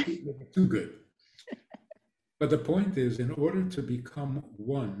 Yeah. Maybe too good. But the point is, in order to become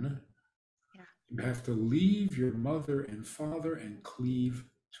one, you have to leave your mother and father and cleave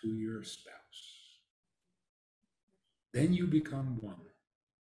to your spouse. Then you become one.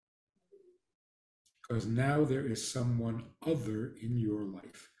 Because now there is someone other in your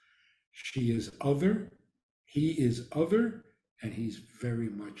life. She is other, he is other, and he's very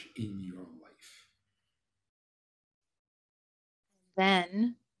much in your life.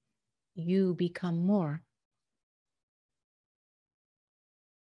 Then you become more,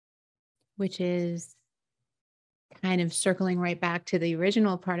 which is kind of circling right back to the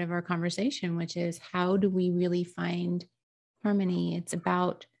original part of our conversation, which is how do we really find harmony? It's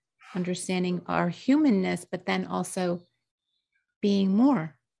about understanding our humanness, but then also being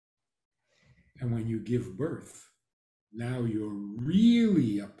more. And when you give birth, now you're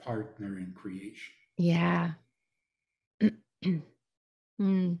really a partner in creation. Yeah.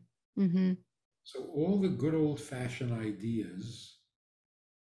 Mm-hmm. So all the good old-fashioned ideas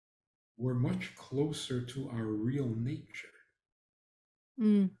were much closer to our real nature.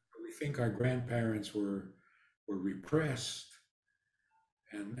 We think our grandparents were repressed,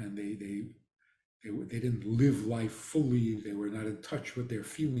 and they didn't live life fully. They were not in touch with their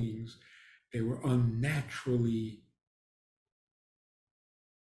feelings. They were unnaturally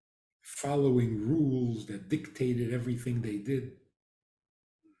following rules that dictated everything they did.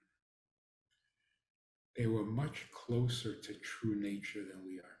 They were much closer to true nature than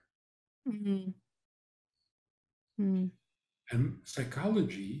we are. Mm-hmm. And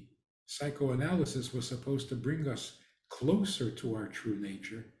psychoanalysis was supposed to bring us closer to our true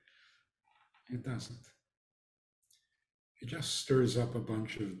nature. It doesn't. It just stirs up a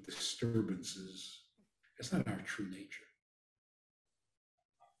bunch of disturbances. It's not our true nature.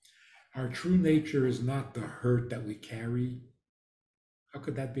 Our true nature is not the hurt that we carry. How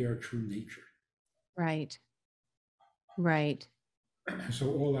could that be our true nature? Right.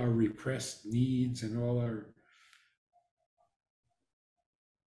 So all our repressed needs and all our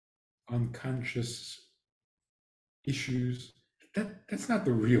unconscious issues, that's not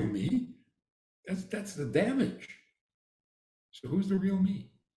the real me. That's the damage. So who's the real me?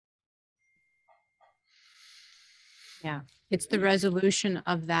 Yeah. It's the resolution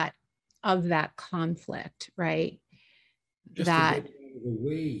of that conflict, right? Just that to get out of the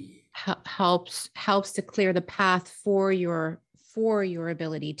way. helps to clear the path for your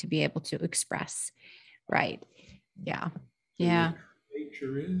ability to be able to express. Right. Yeah. So yeah. Your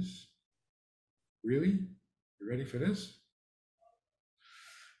nature is really? You ready for this?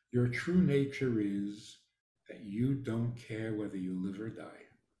 Your true nature is that you don't care whether you live or die.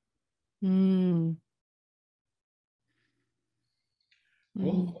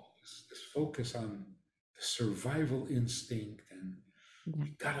 All this focus on the survival instinct and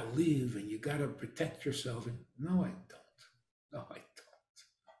you gotta live and you gotta protect yourself. And no, I don't. No, I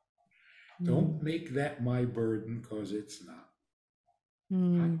don't. Don't make that my burden, because it's not. I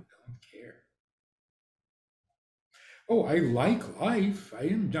don't care. Oh, I like life.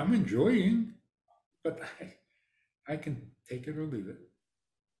 I'm enjoying, but I can take it or leave it.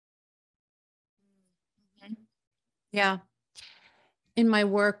 Yeah. In my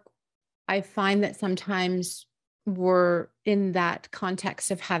work, I find that sometimes we're in that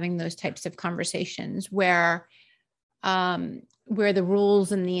context of having those types of conversations where the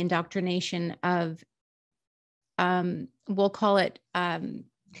rules and the indoctrination of, we'll call it,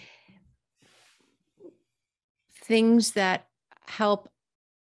 things that help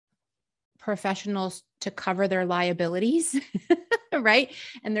professionals to cover their liabilities, right?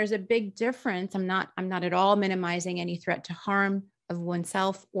 And there's a big difference. I'm not at all minimizing any threat to harm of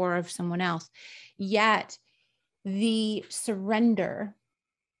oneself or of someone else. Yet the surrender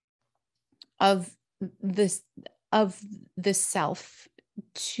of the self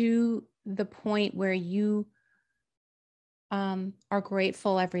to the point where you are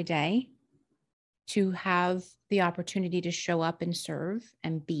grateful every day to have the opportunity to show up and serve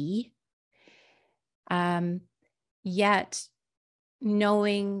and be. Yet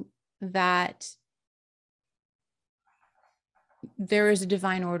knowing that there is a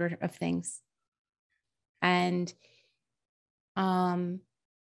divine order of things. And that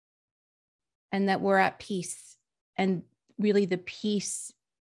we're at peace. And really the peace,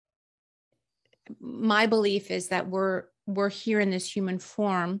 my belief is that we're here in this human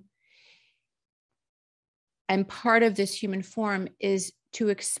form. And part of this human form is to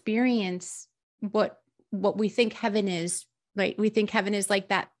experience what we think heaven is, right? We think heaven is like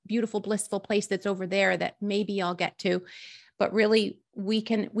that beautiful, blissful place that's over there that maybe I'll get to. But really we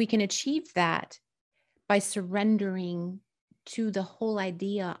can achieve that by surrendering to the whole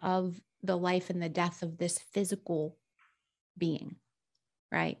idea of the life and the death of this physical being,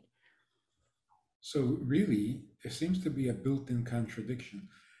 right? So really, there seems to be a built-in contradiction.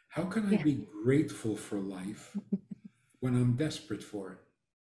 How can I be grateful for life when I'm desperate for it?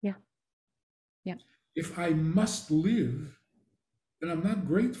 Yeah. Yeah. If I must live, then I'm not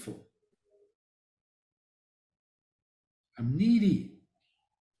grateful. I'm needy.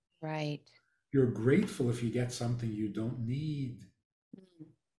 Right. You're grateful if you get something you don't need,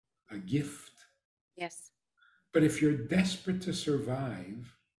 a gift. Yes. But if you're desperate to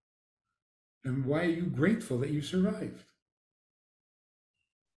survive, then why are you grateful that you survived?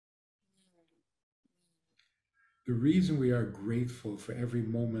 The reason we are grateful for every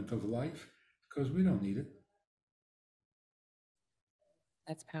moment of life is because we don't need it.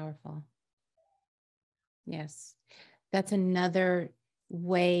 That's powerful. Yes. That's another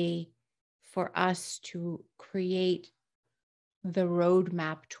way for us to create the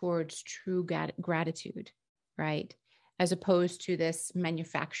roadmap towards true gratitude, right? As opposed to this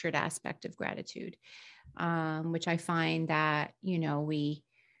manufactured aspect of gratitude, which I find that, we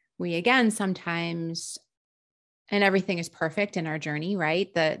again, sometimes, and everything is perfect in our journey,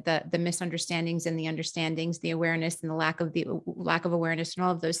 right? The misunderstandings and the understandings, the awareness and the lack of awareness and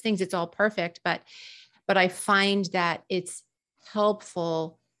all of those things, it's all perfect. But I find that it's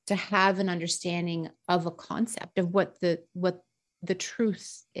helpful to have an understanding of a concept of what the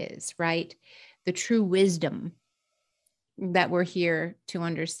truth is, right? The true wisdom that we're here to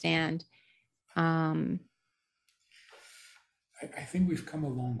understand. I think we've come a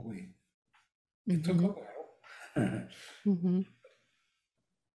long way. It took a while.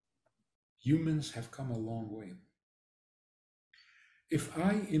 Humans have come a long way. If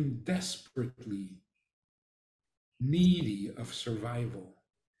I am desperately needy of survival,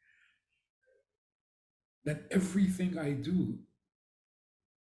 then everything I do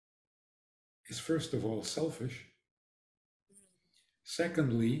is, first of all, selfish.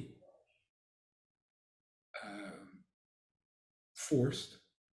 Secondly, forced.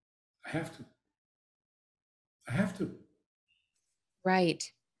 I have to. I have to. Right.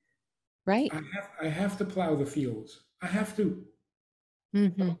 Right. I have to plow the fields. I have to.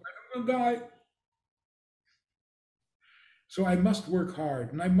 Mm-hmm. I'm going to die. So I must work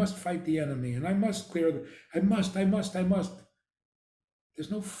hard, and I must fight the enemy, and I must clear the. I must.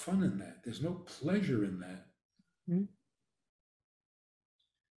 There's no fun in that. There's no pleasure in that. Mm-hmm.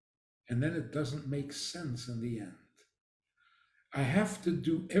 And then it doesn't make sense in the end. I have to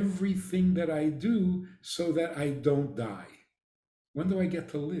do everything that I do so that I don't die. When do I get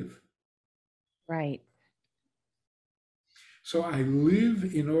to live? Right. So I live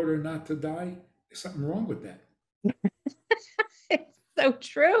in order not to die. There's something wrong with that. It's so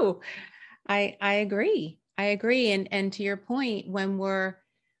true. I agree. I agree. And to your point, when we're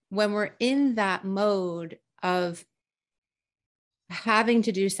in that mode of having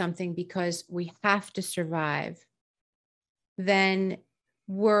to do something because we have to survive, then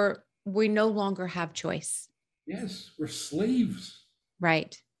we no longer have choice. Yes, we're slaves.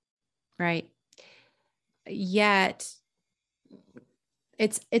 Right. Right. Yet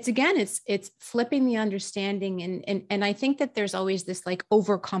it's flipping the understanding. And I think that there's always this like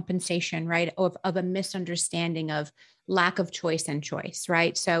overcompensation, right? Of a misunderstanding of lack of choice and choice,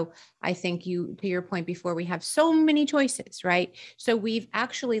 right? So I think to your point before, we have so many choices, right? So we've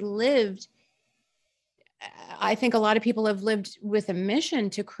actually lived, I think a lot of people have lived with a mission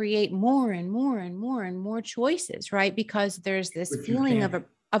to create more and more and more and more choices, right? Because there's this feeling of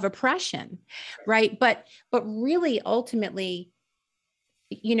oppression, right? But really ultimately,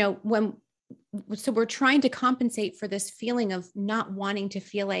 so we're trying to compensate for this feeling of not wanting to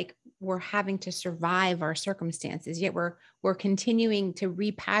feel like we're having to survive our circumstances, yet we're continuing to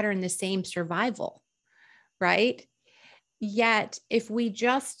repattern the same survival, right? Yet if we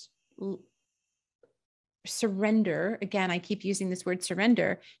just surrender, again, I keep using this word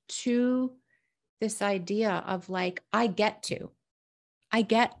surrender, to this idea of like, I get to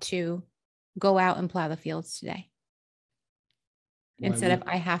go out and plow the fields today. Instead of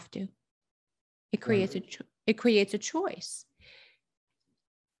I have to. It creates a choice.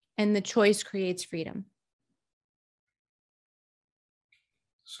 And the choice creates freedom.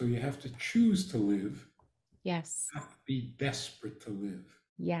 So you have to choose to live, Yes. not be desperate to live.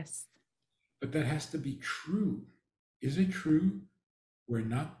 Yes. But that has to be true. Is it true we're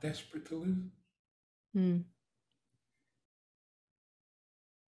not desperate to live?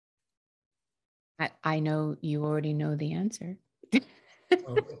 I know you already know the answer.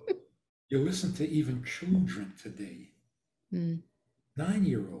 Well, you listen to even children today,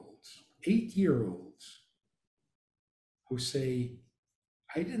 9-year-olds, 8-year-olds, who say,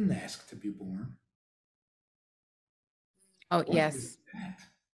 I didn't ask to be born. Oh, What yes. is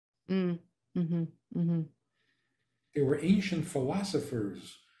that? There were ancient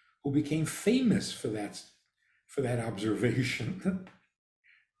philosophers who became famous for that observation.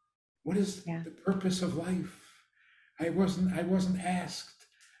 What is the purpose of life? I wasn't asked.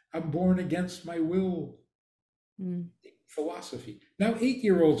 I'm born against my will. Philosophy. Now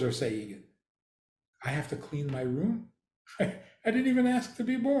 8-year-olds are saying it. I have to clean my room. I didn't even ask to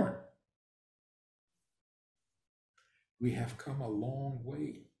be born. We have come a long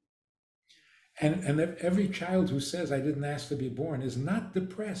way. And every child who says I didn't ask to be born is not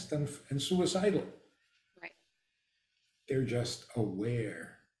depressed and suicidal. Right. They're just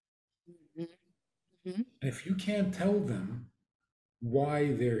aware. And if you can't tell them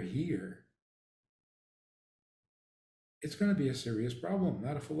why they're here, it's going to be a serious problem,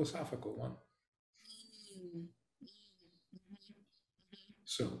 not a philosophical one.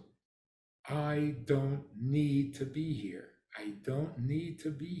 So I don't need to be here. I don't need to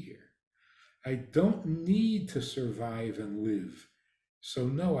be here. I don't need to survive and live. So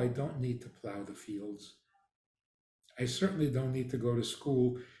no, I don't need to plow the fields. I certainly don't need to go to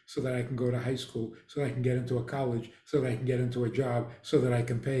school so that I can go to high school, so that I can get into a college, so that I can get into a job, so that I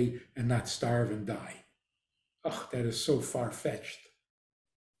can pay and not starve and die. Oh, that is so far-fetched.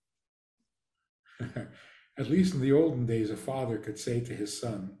 At least in the olden days, a father could say to his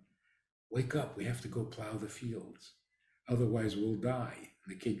son, wake up, we have to go plow the fields. Otherwise, we'll die.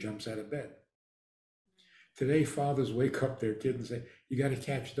 And the kid jumps out of bed. Today, fathers wake up their kid and say, you got to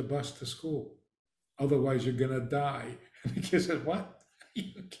catch the bus to school. Otherwise, you're going to die. And the kid says, what?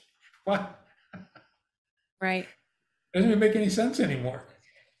 What? Right. Doesn't even make any sense anymore.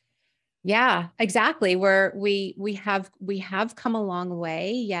 Yeah, exactly. We have come a long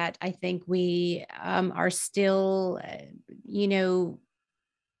way, yet I think we are still,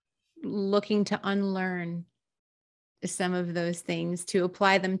 looking to unlearn some of those things to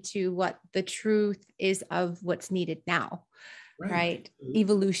apply them to what the truth is of what's needed now. Right?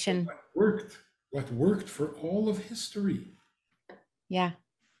 Evolution. What worked for all of history. Yeah.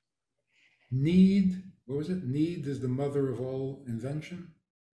 Need, what was it? Need is the mother of all invention.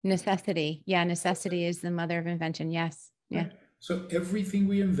 Necessity. Yeah. Necessity is the mother of invention. Yes. Yeah. So everything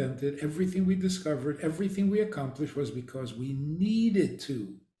we invented, everything we discovered, everything we accomplished was because we needed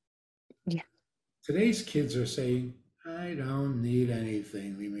to. Yeah. Today's kids are saying, I don't need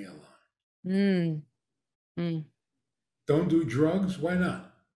anything. Leave me alone. Don't do drugs. Why not?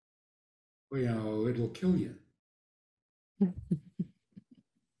 Well, it'll kill you.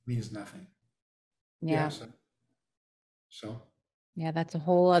 Means nothing. Yeah. So. Yeah, that's a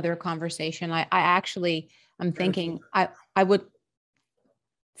whole other conversation. I'm thinking I would,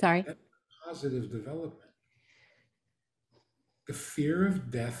 sorry. Positive development. The fear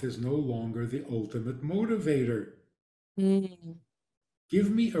of death is no longer the ultimate motivator. Give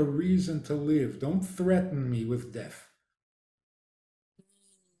me a reason to live. Don't threaten me with death.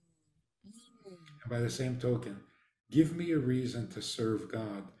 And by the same token, give me a reason to serve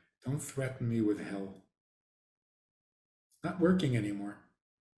God. Don't threaten me with hell. Not working anymore.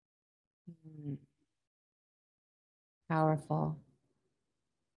 Powerful.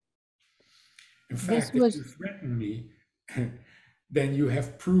 In fact, if you threaten me, then you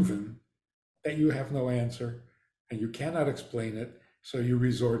have proven that you have no answer and you cannot explain it, so you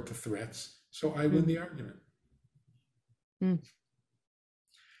resort to threats. So I win the argument.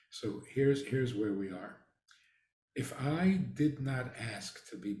 So here's where we are. If I did not ask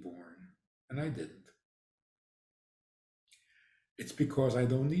to be born, and I didn't, it's because I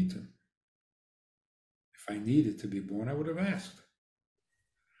don't need to. If I needed to be born, I would have asked.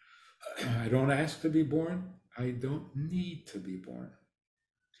 I don't ask to be born. I don't need to be born.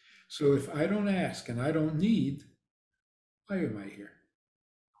 So if I don't ask and I don't need, why am I here?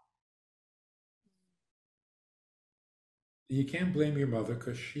 And you can't blame your mother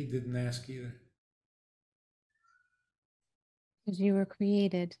because she didn't ask either. Because you were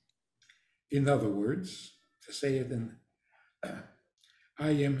created. In other words, to say it in,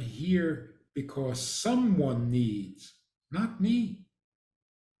 I am here because someone needs, not me.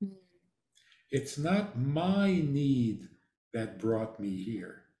 It's not my need that brought me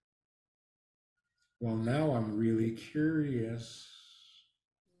here. Well, now I'm really curious.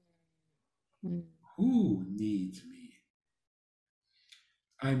 Who needs me?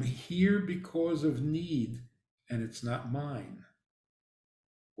 I'm here because of need, and it's not mine,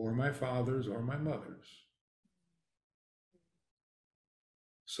 or my father's, or my mother's.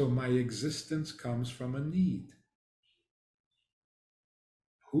 So my existence comes from a need.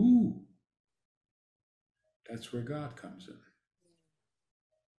 Who? That's where God comes in.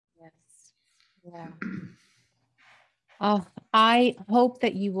 Yes. Yeah. Oh, I hope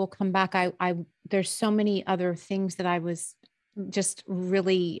that you will come back. There's so many other things that I was just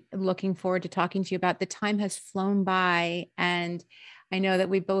really looking forward to talking to you about. The time has flown by, and I know that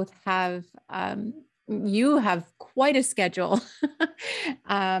we both have, you have quite a schedule.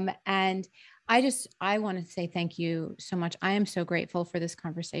 And I want to say thank you so much. I am so grateful for this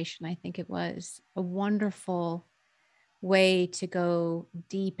conversation. I think it was a wonderful way to go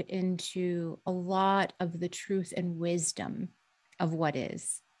deep into a lot of the truth and wisdom of what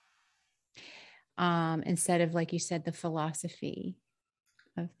is, instead of, like you said, the philosophy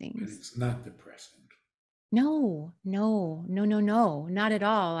of And things. it's not depressing. No, not at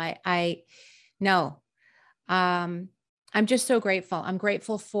all. No. I'm just so grateful. I'm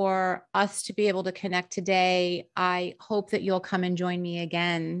grateful for us to be able to connect today. I hope that you'll come and join me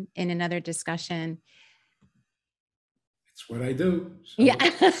again in another discussion. It's what I do. So. Yeah,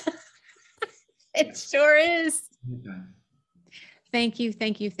 it sure is. Okay. Thank you,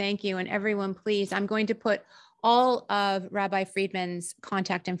 thank you, thank you. And everyone, please, I'm going to put all of Rabbi Friedman's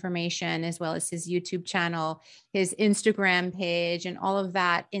contact information, as well as his YouTube channel, his Instagram page, and all of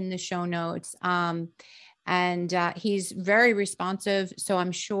that in the show notes. And he's very responsive. So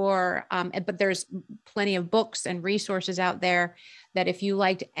I'm sure, but there's plenty of books and resources out there that if you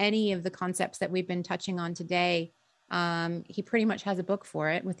liked any of the concepts that we've been touching on today, he pretty much has a book for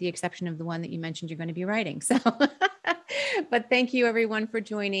it, with the exception of the one that you mentioned you're going to be writing. So, but thank you everyone for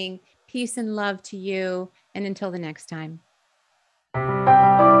joining. Peace and love to you. And until the next time.